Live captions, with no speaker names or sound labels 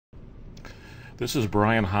This is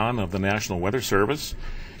Brian Hahn of the National Weather Service.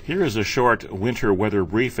 Here is a short winter weather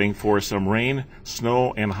briefing for some rain,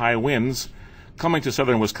 snow, and high winds coming to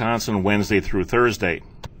southern Wisconsin Wednesday through Thursday.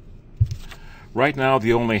 Right now,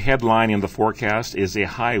 the only headline in the forecast is a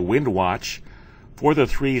high wind watch for the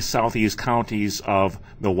three southeast counties of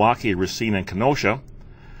Milwaukee, Racine, and Kenosha.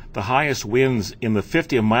 The highest winds in the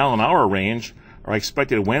 50-mile-an-hour range are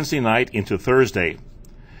expected Wednesday night into Thursday.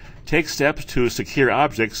 Take steps to secure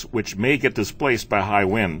objects which may get displaced by high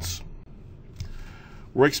winds.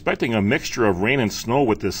 We're expecting a mixture of rain and snow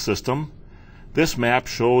with this system. This map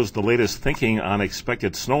shows the latest thinking on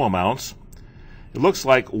expected snow amounts. It looks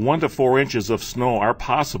like 1 to 4 inches of snow are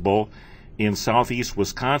possible in southeast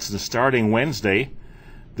Wisconsin starting Wednesday.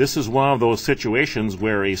 This is one of those situations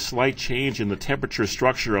where a slight change in the temperature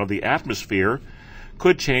structure of the atmosphere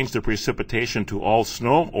could change the precipitation to all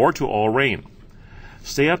snow or to all rain.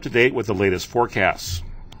 Stay up to date with the latest forecasts.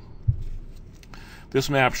 This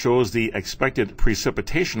map shows the expected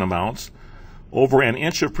precipitation amounts. Over an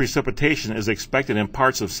inch of precipitation is expected in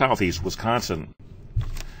parts of southeast Wisconsin.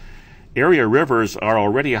 Area rivers are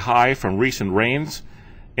already high from recent rains,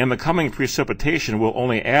 and the coming precipitation will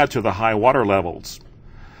only add to the high water levels.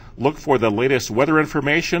 Look for the latest weather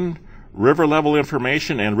information, river level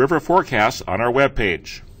information, and river forecasts on our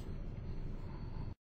webpage.